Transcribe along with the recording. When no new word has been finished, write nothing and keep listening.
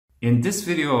In this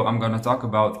video, I'm going to talk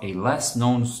about a less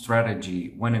known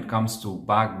strategy when it comes to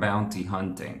bug bounty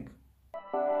hunting.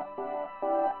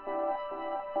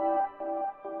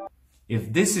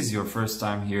 If this is your first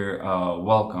time here,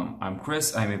 welcome. I'm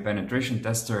Chris, I'm a penetration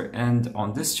tester, and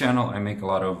on this channel I make a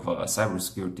lot of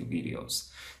cybersecurity videos.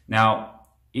 Now,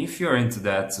 if you're into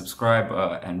that, subscribe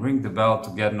and ring the bell to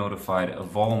get notified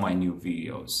of all my new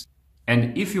videos.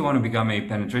 And if you want to become a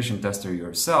penetration tester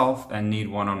yourself and need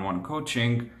one-on-one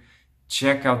coaching,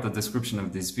 check out the description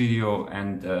of this video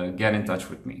and get in touch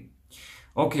with me.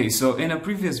 Okay, so in a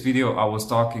previous video, I was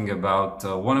talking about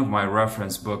one of my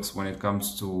reference books when it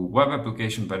comes to web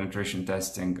application penetration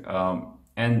testing.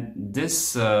 And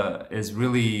this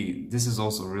is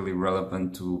also really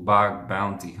relevant to bug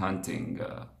bounty hunting,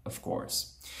 of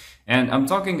course. And I'm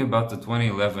talking about the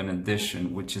 2011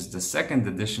 edition, which is the second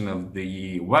edition of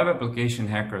the Web Application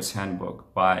Hacker's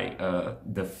Handbook by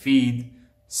Dafydd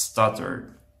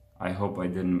Stuttard. I hope I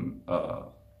didn't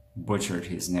butcher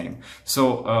his name.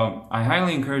 So I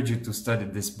highly encourage you to study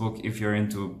this book if you're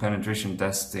into penetration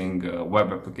testing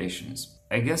web applications.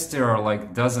 I guess there are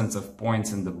like dozens of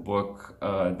points in the book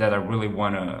that I really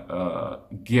want to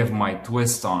give my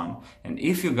twist on. And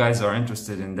if you guys are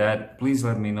interested in that, please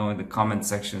let me know in the comment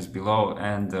sections below,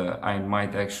 and I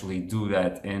might actually do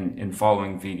that in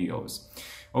following videos.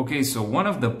 Okay, so one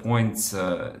of the points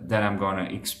that I'm going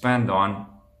to expand on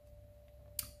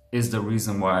is the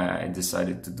reason why I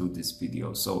decided to do this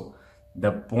video. So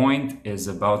the point is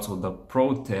about, so the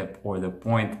pro tip or the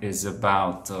point is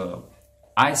about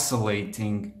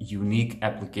isolating unique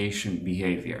application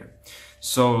behavior.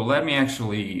 So let me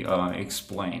actually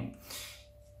explain.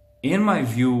 In my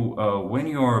view, when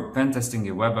you're pen testing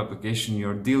a web application,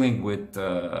 you're dealing with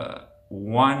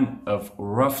one of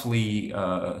roughly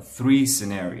three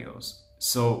scenarios.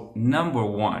 So number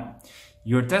one,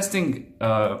 you're testing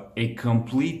a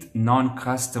complete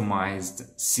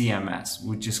non-customized CMS,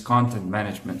 which is content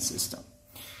management system.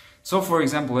 So for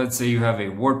example, let's say you have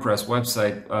a WordPress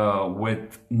website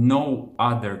with no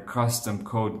other custom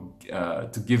code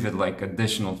to give it like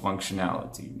additional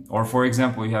functionality. Or for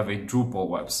example, you have a Drupal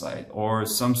website or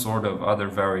some sort of other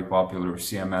very popular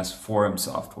CMS forum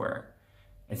software.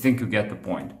 I think you get the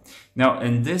point. Now,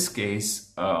 in this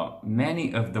case,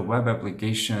 many of the web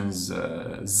applications'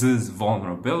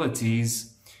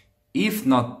 vulnerabilities, if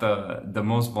not the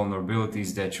most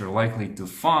vulnerabilities that you're likely to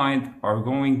find, are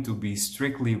going to be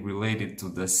strictly related to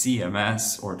the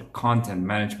CMS or the content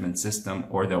management system,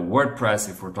 or the WordPress,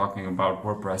 if we're talking about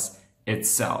WordPress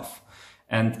itself.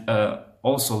 And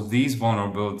also these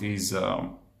vulnerabilities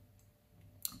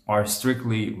are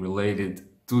strictly related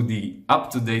to the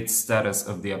up-to-date status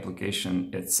of the application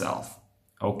itself.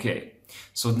 Okay,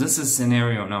 so this is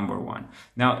scenario number one.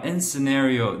 Now in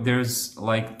there's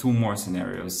like two more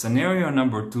scenarios. Scenario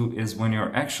number two is when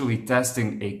you're actually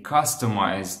testing a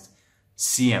customized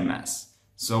CMS.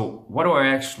 So what do I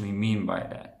actually mean by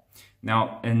that?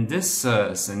 Now in this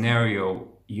scenario,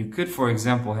 you could, for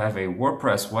example, have a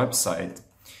WordPress website.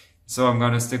 So I'm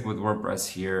going to stick with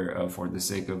WordPress here for the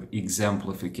sake of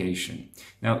exemplification.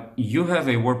 Now, you have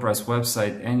a WordPress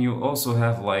website and you also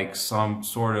have like some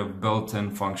sort of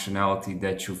built-in functionality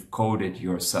that you've coded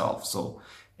yourself. So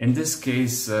in this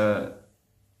case,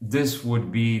 this would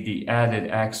be the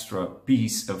added extra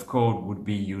piece of code would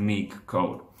be unique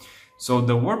code. So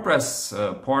the WordPress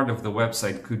part of the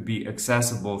website could be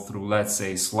accessible through, let's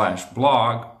say,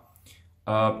 /blog.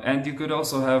 And you could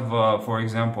also have, for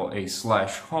example, a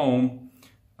 /home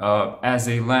as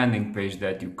a landing page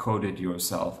that you coded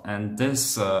yourself. And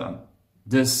this /home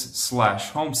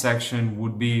section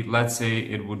would be, let's say,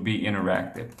 it would be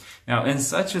interactive. Now, in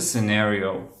such a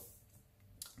scenario,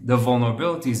 the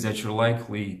vulnerabilities that you're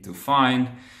likely to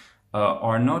find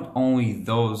are not only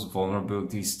those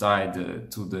vulnerabilities tied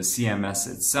to the CMS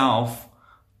itself,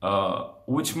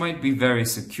 which might be very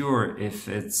secure if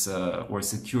it's or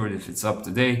secured if it's up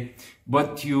to date,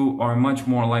 but you are much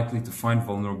more likely to find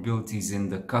vulnerabilities in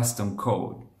the custom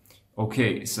code.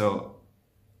 Okay, so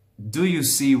do you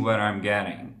see what I'm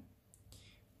getting?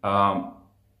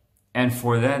 And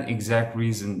for that exact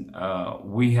reason,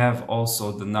 we have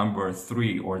also the number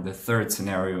three, or the third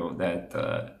scenario that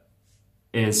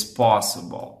is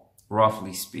possible,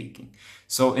 roughly speaking.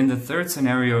 So in the third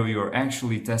scenario, you're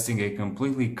actually testing a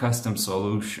completely custom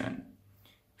solution.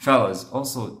 Fellas,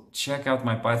 also check out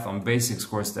my Python basics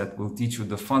course that will teach you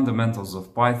the fundamentals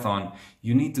of Python.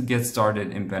 You need to get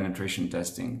started in penetration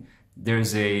testing.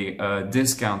 There's a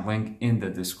discount link in the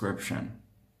description.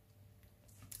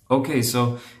 Okay,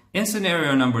 so in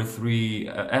scenario number three,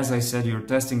 as I said, you're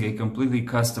testing a completely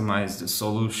customized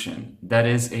solution. That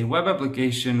is a web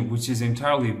application which is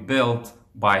entirely built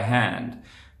by hand,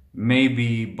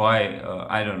 maybe by,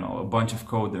 I don't know, a bunch of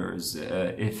coders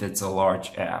if it's a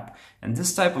large app. And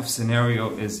this type of scenario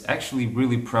is actually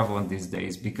really prevalent these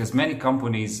days because many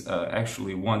companies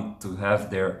actually want to have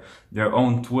their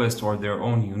own twist or their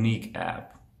own unique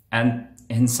app. And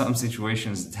in some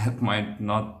situations that might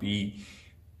not be,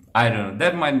 I don't know,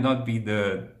 that might not be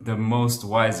the most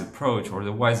wise approach or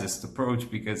the wisest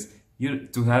approach, because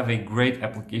to have a great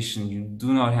application, you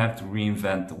do not have to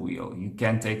reinvent the wheel. You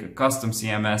can take a custom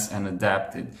CMS and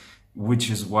adapt it, which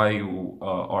is why you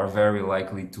are very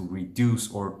likely to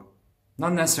reduce, or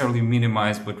not necessarily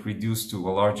minimize, but reduce to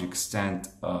a large extent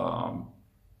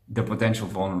the potential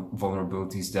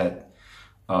vulnerabilities that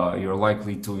you're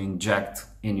likely to inject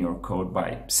in your code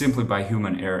simply by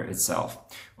human error itself.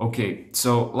 Okay,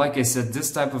 so like I said,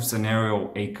 this type of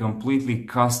scenario, a completely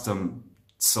custom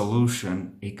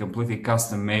solution, a completely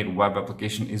custom-made web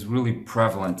application is really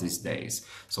prevalent these days.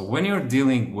 So when you're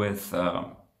dealing with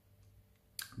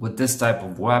this type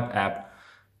of web app,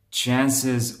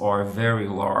 chances are very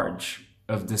large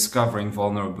of discovering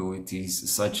vulnerabilities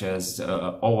such as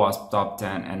OWASP top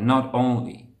 10, and not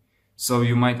only. So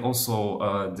you might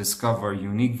also discover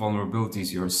unique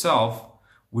vulnerabilities yourself,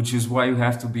 which is why you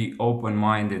have to be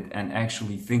open-minded and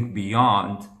actually think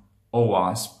beyond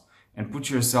OWASP and put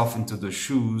yourself into the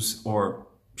shoes, or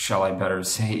shall I better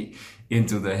say,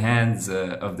 into the hands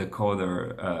of the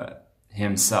coder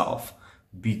himself.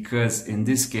 Because in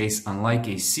this case, unlike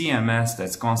a CMS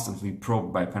that's constantly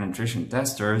probed by penetration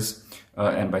testers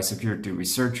and by security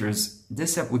researchers,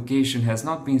 this application has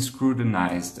not been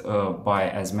scrutinized by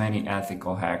as many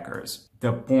ethical hackers.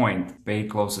 The point, pay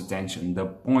close attention, the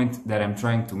point that I'm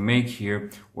trying to make here,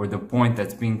 or the point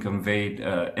that's being conveyed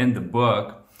in the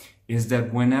book, is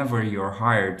that whenever you're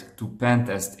hired to pen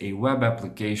test a web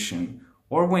application,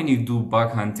 or when you do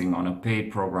bug hunting on a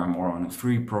paid program or on a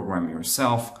free program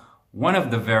yourself, one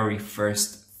of the very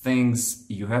first things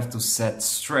you have to set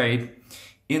straight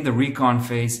in the recon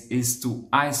phase is to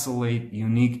isolate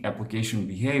unique application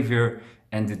behavior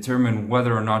and determine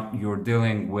whether or not you're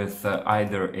dealing with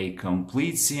either a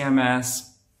complete CMS,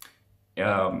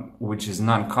 which is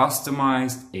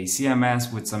non-customized, a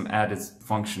CMS with some added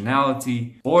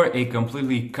functionality, or a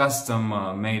completely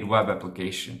custom-made web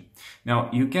application. Now,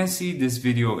 you can see this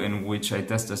video in which I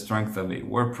test the strength of a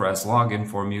WordPress login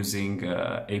form using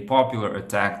a popular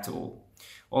attack tool.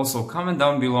 Also, comment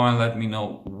down below and let me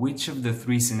know which of the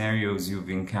three scenarios you've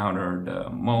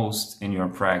encountered most in your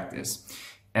practice.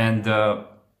 And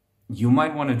you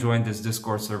might want to join this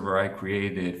Discord server I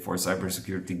created for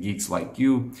cybersecurity geeks like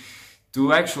you,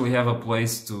 to actually have a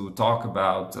place to talk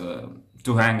about,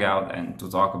 to hang out and to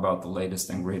talk about the latest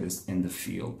and greatest in the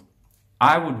field.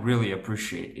 I would really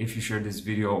appreciate if you share this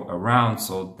video around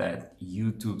so that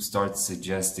YouTube starts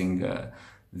suggesting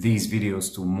these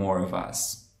videos to more of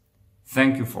us.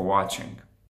 Thank you for watching.